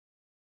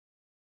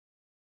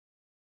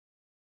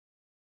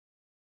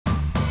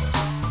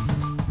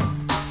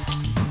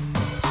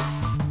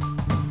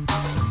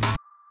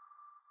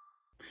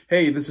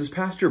Hey, this is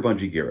Pastor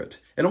Bunjee Garrett,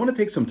 and I want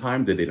to take some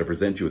time today to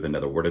present you with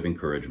another word of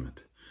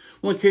encouragement.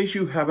 Well, in case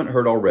you haven't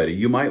heard already,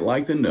 you might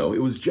like to know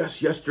it was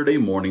just yesterday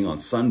morning on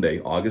Sunday,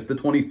 August the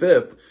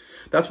 25th,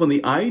 that's when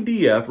the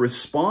IDF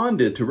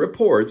responded to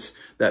reports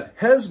that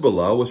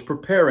Hezbollah was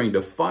preparing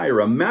to fire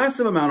a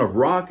massive amount of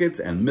rockets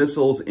and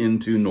missiles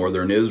into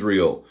northern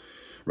Israel.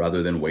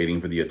 Rather than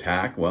waiting for the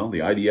attack, well, the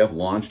IDF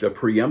launched a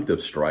preemptive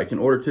strike in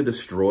order to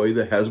destroy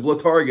the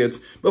Hezbollah targets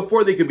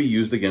before they could be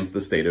used against the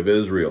state of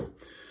Israel.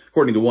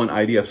 According to one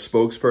IDF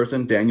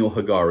spokesperson, Daniel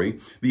Hagari,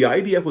 the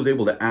IDF was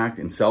able to act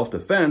in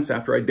self-defense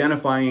after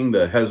identifying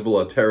the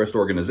Hezbollah terrorist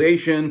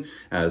organization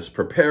as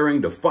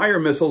preparing to fire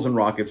missiles and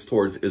rockets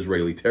towards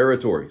Israeli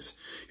territories.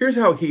 Here's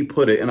how he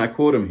put it, and I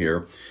quote him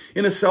here.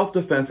 In a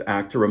self-defense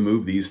act to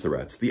remove these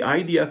threats, the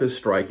IDF is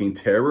striking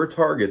terror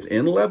targets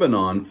in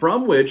Lebanon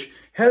from which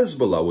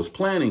Hezbollah was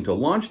planning to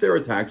launch their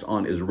attacks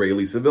on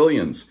Israeli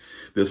civilians.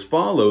 This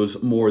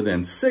follows more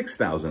than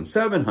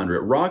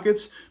 6,700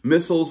 rockets,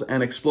 missiles,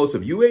 and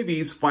explosive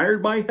UAVs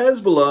fired by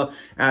Hezbollah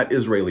at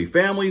Israeli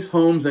families,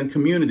 homes, and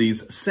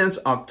communities since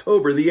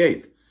October the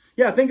 8th.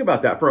 Yeah, think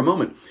about that for a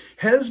moment.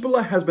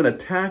 Hezbollah has been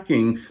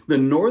attacking the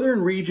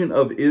northern region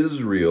of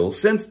Israel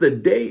since the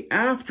day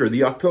after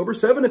the October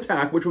 7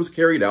 attack, which was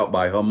carried out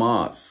by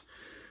Hamas.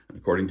 And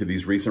according to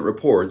these recent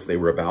reports, they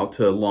were about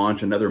to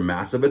launch another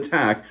massive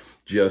attack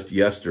just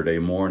yesterday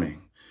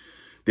morning.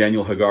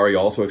 Daniel Hagari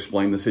also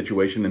explained the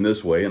situation in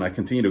this way, and I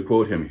continue to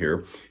quote him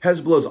here.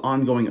 Hezbollah's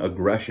ongoing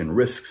aggression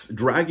risks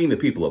dragging the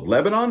people of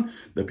Lebanon,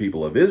 the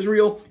people of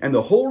Israel, and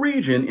the whole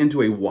region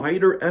into a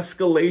wider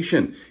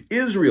escalation.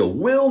 Israel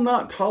will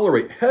not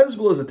tolerate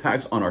Hezbollah's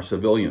attacks on our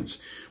civilians.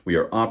 We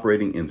are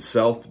operating in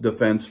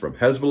self-defense from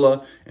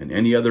Hezbollah and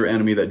any other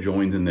enemy that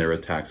joins in their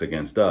attacks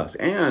against us.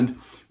 And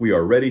we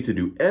are ready to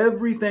do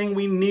everything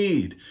we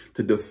need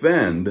to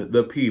defend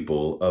the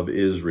people of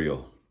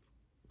Israel.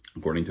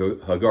 According to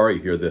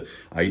Hagari here, the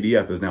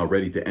IDF is now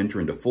ready to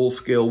enter into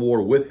full-scale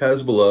war with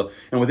Hezbollah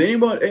and with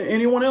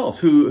anyone else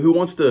who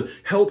wants to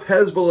help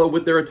Hezbollah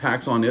with their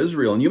attacks on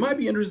Israel. And you might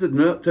be interested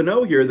to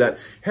know here that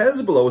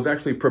Hezbollah was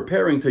actually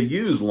preparing to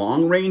use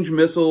long-range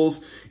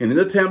missiles in an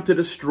attempt to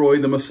destroy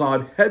the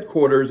Mossad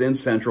headquarters in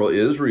central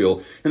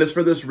Israel. And it's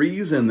for this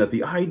reason that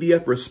the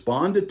IDF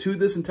responded to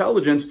this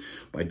intelligence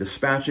by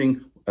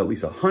dispatching at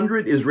least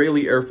 100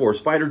 Israeli Air Force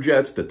fighter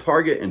jets to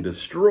target and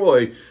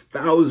destroy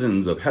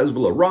thousands of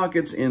Hezbollah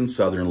rockets in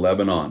southern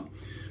Lebanon.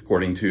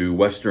 According to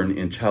Western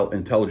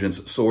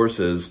intelligence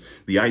sources,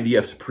 the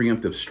IDF's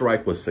preemptive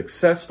strike was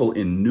successful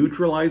in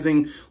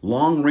neutralizing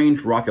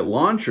long-range rocket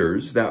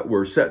launchers that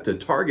were set to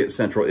target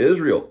central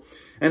Israel.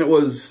 And it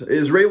was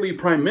Israeli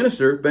Prime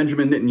Minister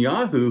Benjamin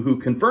Netanyahu who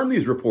confirmed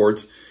these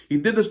reports. He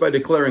did this by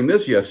declaring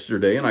this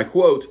yesterday, and I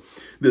quote,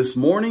 "This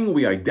morning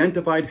we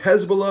identified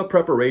Hezbollah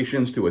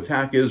preparations to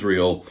attack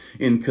Israel.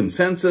 In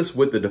consensus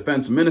with the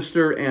defense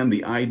minister and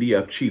the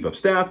IDF chief of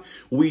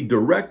staff, we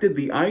directed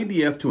the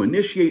IDF to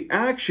initiate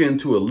action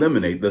to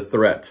eliminate the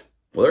threat."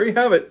 Well, there you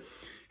have it.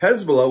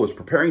 Hezbollah was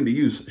preparing to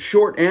use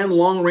short and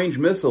long-range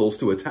missiles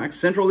to attack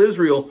central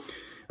Israel,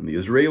 and the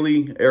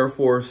Israeli Air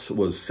Force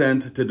was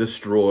sent to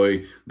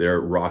destroy their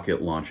rocket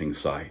launching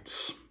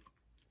sites.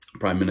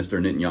 Prime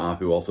Minister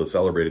Netanyahu also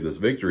celebrated this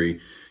victory.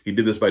 He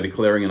did this by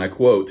declaring, and I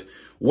quote,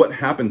 "What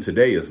happened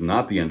today is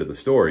not the end of the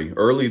story.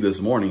 Early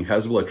this morning,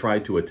 Hezbollah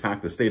tried to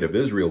attack the state of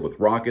Israel with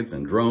rockets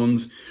and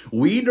drones.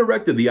 We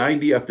directed the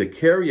IDF to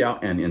carry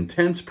out an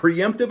intense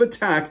preemptive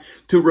attack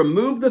to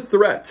remove the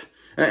threat."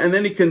 And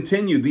then he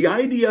continued, "The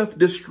IDF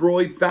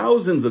destroyed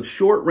thousands of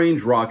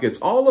short-range rockets,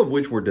 all of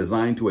which were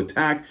designed to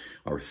attack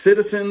our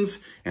citizens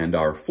and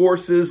our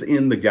forces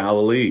in the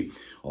Galilee.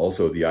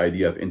 Also, the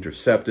IDF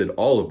intercepted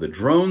all of the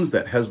drones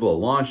that Hezbollah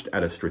launched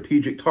at a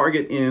strategic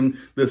target in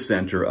the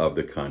center of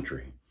the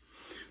country."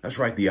 That's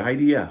right, the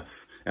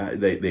IDF.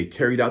 They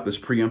carried out this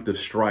preemptive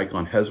strike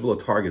on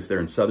Hezbollah targets there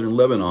in southern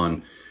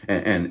Lebanon.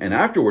 And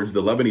afterwards,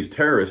 the Lebanese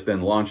terrorists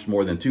then launched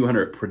more than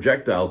 200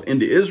 projectiles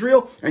into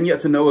Israel, and yet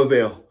to no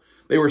avail.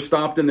 They were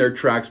stopped in their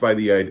tracks by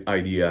the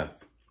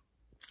IDF.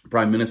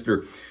 Prime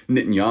Minister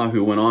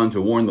Netanyahu went on to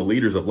warn the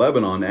leaders of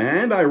Lebanon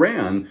and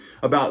Iran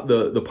about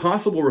the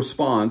possible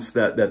response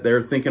that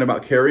they're thinking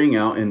about carrying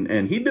out.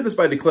 And he did this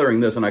by declaring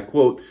this, and I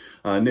quote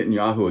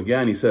Netanyahu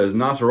again. He says,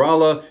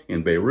 "Nasrallah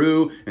in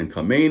Beirut and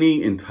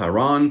Khamenei in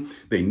Tehran,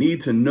 they need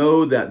to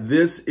know that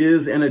this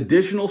is an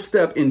additional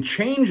step in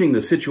changing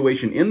the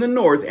situation in the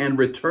north and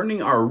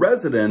returning our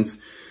residents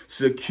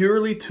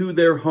securely to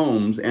their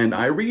homes. And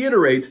I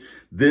reiterate,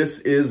 this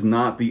is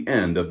not the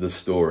end of the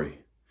story."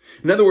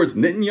 In other words,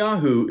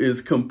 Netanyahu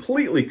is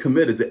completely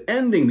committed to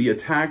ending the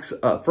attacks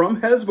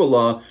from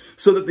Hezbollah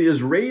so that the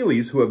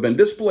Israelis who have been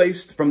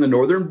displaced from the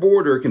northern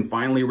border can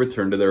finally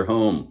return to their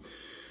home.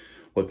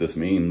 What this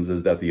means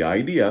is that the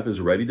IDF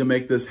is ready to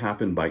make this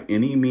happen by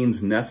any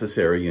means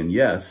necessary, and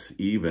yes,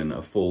 even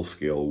a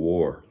full-scale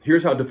war.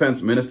 Here's how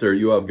Defense Minister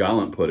Yoav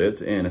Gallant put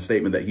it in a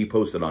statement that he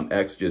posted on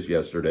X just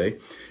yesterday.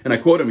 And I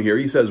quote him here.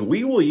 He says,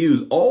 "We will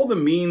use all the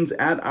means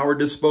at our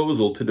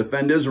disposal to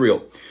defend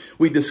Israel.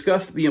 We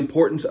discussed the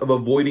importance of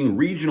avoiding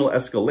regional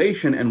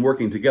escalation and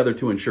working together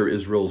to ensure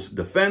Israel's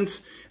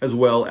defense as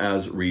well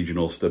as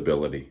regional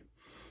stability."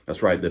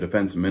 That's right, the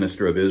defense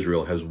minister of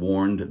Israel has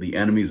warned the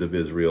enemies of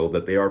Israel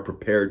that they are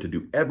prepared to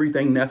do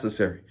everything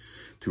necessary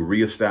to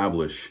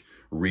reestablish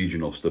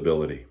regional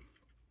stability.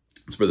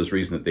 It's for this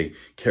reason that they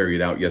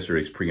carried out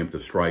yesterday's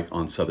preemptive strike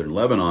on southern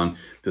Lebanon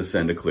to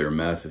send a clear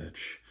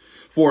message.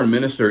 Foreign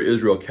Minister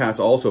Israel Katz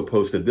also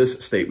posted this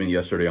statement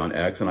yesterday on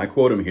X, and I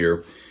quote him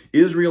here: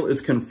 "Israel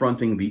is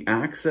confronting the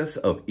axis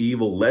of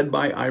evil led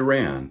by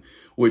Iran,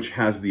 which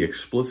has the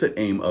explicit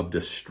aim of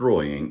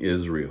destroying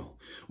Israel.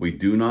 We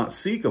do not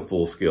seek a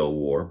full-scale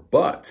war,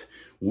 but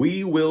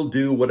we will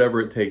do whatever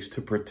it takes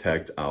to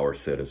protect our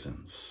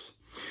citizens."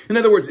 In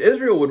other words,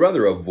 Israel would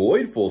rather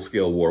avoid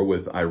full-scale war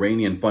with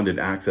Iranian-funded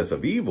access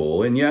of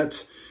evil, and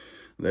yet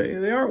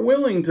they aren't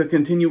willing to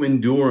continue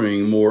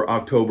enduring more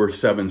October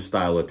 7th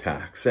style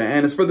attacks.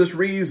 And it's for this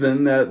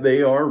reason that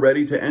they are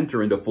ready to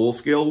enter into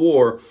full-scale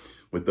war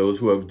with those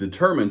who have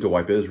determined to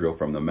wipe Israel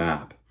from the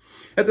map.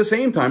 At the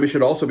same time, it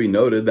should also be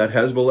noted that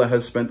Hezbollah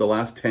has spent the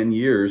last 10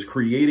 years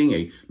creating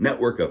a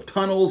network of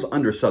tunnels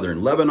under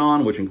southern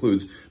Lebanon, which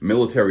includes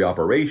military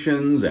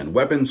operations and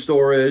weapon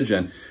storage.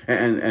 And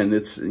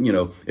it's,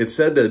 it's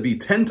said to be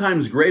 10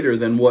 times greater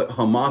than what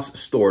Hamas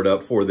stored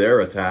up for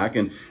their attack.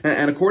 And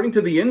according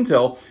to the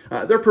intel,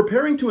 they're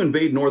preparing to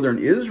invade northern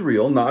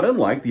Israel, not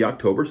unlike the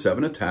October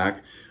 7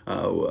 attack,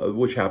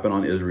 which happened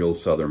on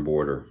Israel's southern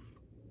border.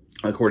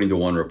 According to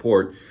one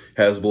report,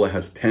 Hezbollah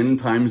has 10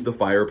 times the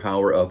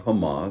firepower of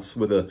Hamas,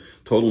 with a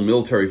total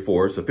military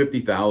force of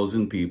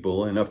 50,000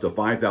 people and up to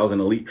 5,000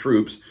 elite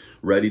troops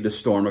ready to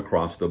storm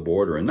across the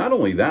border. And not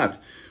only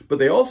that, but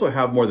they also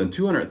have more than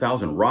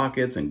 200,000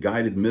 rockets and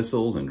guided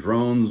missiles and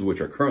drones, which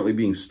are currently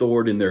being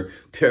stored in their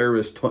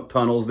terrorist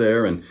tunnels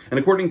there. And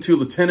according to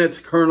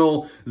Lieutenant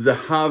Colonel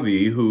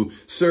Zahavi, who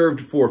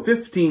served for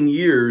 15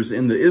 years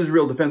in the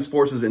Israel Defense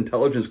Forces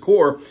Intelligence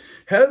Corps,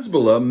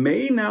 Hezbollah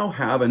may now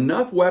have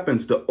enough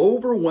weapons to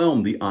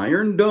overwhelm the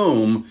Iron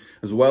Dome,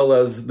 as well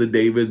as the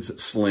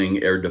David's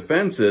Sling air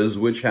defenses,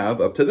 which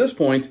have, up to this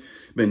point,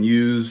 been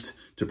used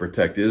to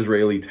protect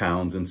Israeli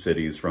towns and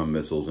cities from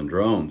missiles and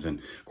drones. And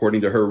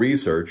according to her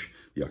research,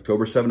 the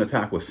October 7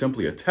 attack was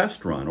simply a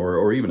test run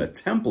or even a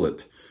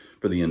template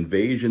for the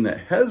invasion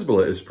that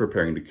Hezbollah is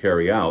preparing to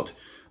carry out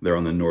there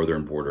on the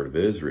northern border of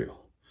Israel.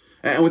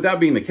 And with that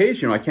being the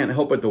case, I can't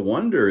help but to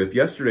wonder if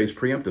yesterday's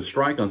preemptive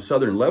strike on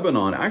southern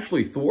Lebanon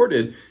actually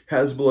thwarted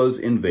Hezbollah's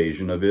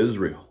invasion of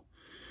Israel.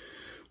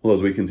 Well,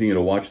 as we continue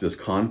to watch this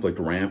conflict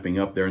ramping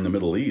up there in the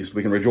Middle East,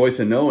 we can rejoice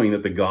in knowing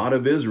that the God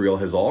of Israel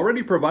has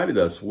already provided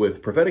us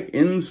with prophetic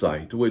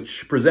insight,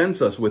 which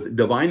presents us with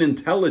divine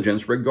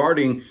intelligence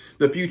regarding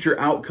the future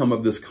outcome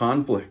of this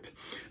conflict.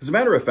 As a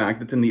matter of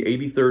fact, it's in the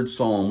 83rd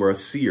Psalm where a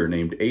seer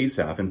named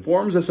Asaph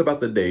informs us about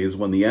the days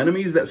when the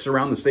enemies that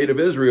surround the state of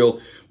Israel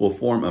will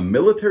form a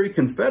military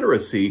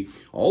confederacy,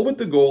 all with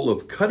the goal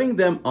of cutting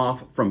them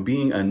off from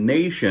being a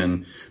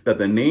nation, that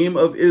the name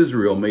of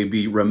Israel may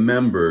be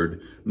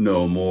remembered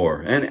no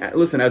more. And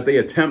listen, as they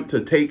attempt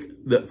to take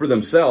for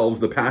themselves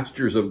the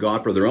pastures of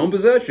God for their own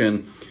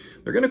possession,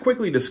 they're going to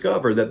quickly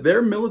discover that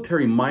their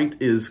military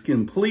might is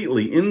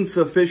completely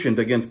insufficient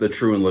against the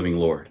true and living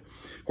Lord.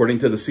 According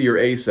to the seer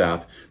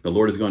Asaph, the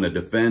Lord is going to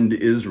defend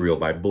Israel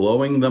by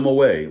blowing them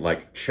away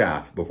like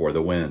chaff before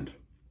the wind.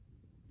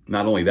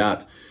 Not only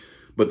that,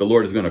 but the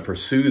Lord is going to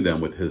pursue them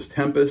with his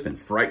tempest and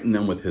frighten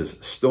them with his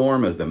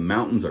storm as the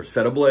mountains are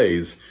set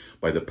ablaze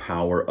by the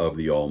power of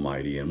the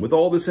Almighty. And with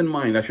all this in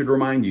mind, I should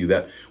remind you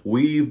that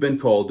we've been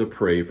called to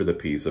pray for the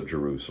peace of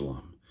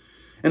Jerusalem.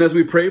 And as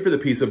we pray for the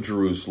peace of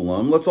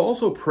Jerusalem, let's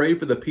also pray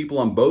for the people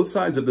on both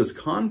sides of this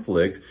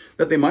conflict,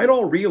 that they might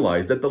all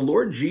realize that the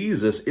Lord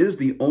Jesus is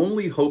the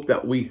only hope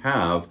that we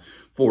have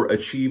for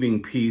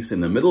achieving peace in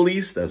the Middle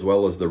East as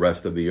well as the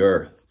rest of the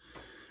earth.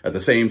 At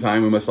the same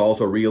time, we must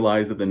also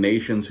realize that the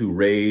nations who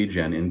rage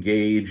and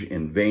engage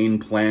in vain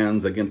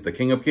plans against the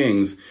King of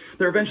Kings,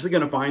 they're eventually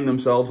going to find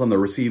themselves on the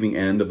receiving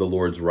end of the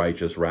Lord's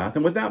righteous wrath.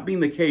 And with that being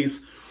the case,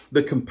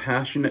 the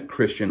compassionate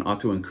Christian ought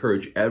to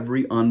encourage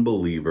every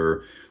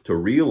unbeliever to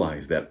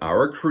realize that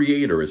our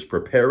Creator is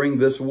preparing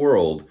this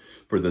world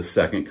for the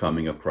second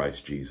coming of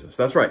Christ Jesus.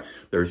 That's right.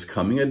 There's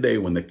coming a day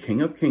when the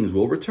King of Kings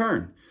will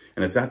return.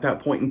 And it's at that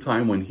point in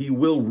time when he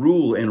will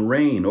rule and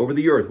reign over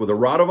the earth with a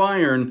rod of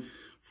iron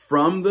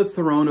from the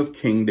throne of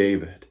King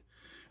David.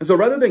 And so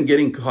rather than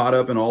getting caught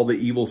up in all the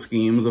evil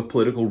schemes of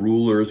political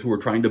rulers who are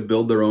trying to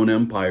build their own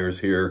empires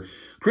here,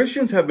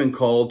 Christians have been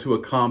called to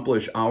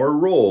accomplish our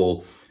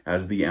role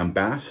as the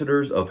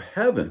ambassadors of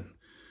heaven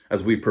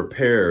as we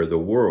prepare the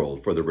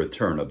world for the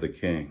return of the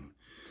King.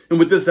 And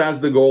with this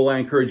as the goal, I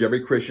encourage every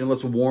Christian,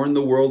 let's warn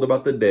the world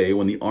about the day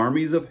when the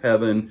armies of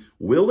heaven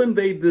will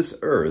invade this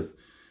earth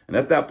And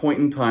at that point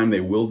in time,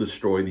 they will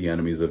destroy the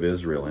enemies of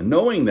Israel. And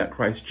knowing that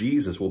Christ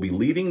Jesus will be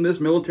leading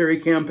this military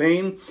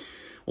campaign,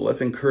 well,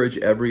 let's encourage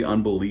every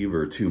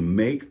unbeliever to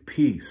make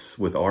peace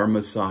with our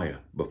Messiah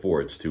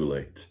before it's too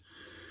late.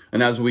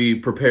 And as we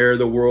prepare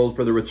the world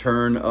for the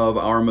return of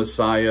our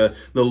Messiah,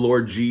 the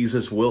Lord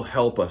Jesus will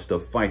help us to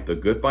fight the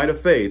good fight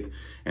of faith,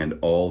 and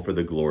all for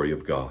the glory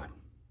of God.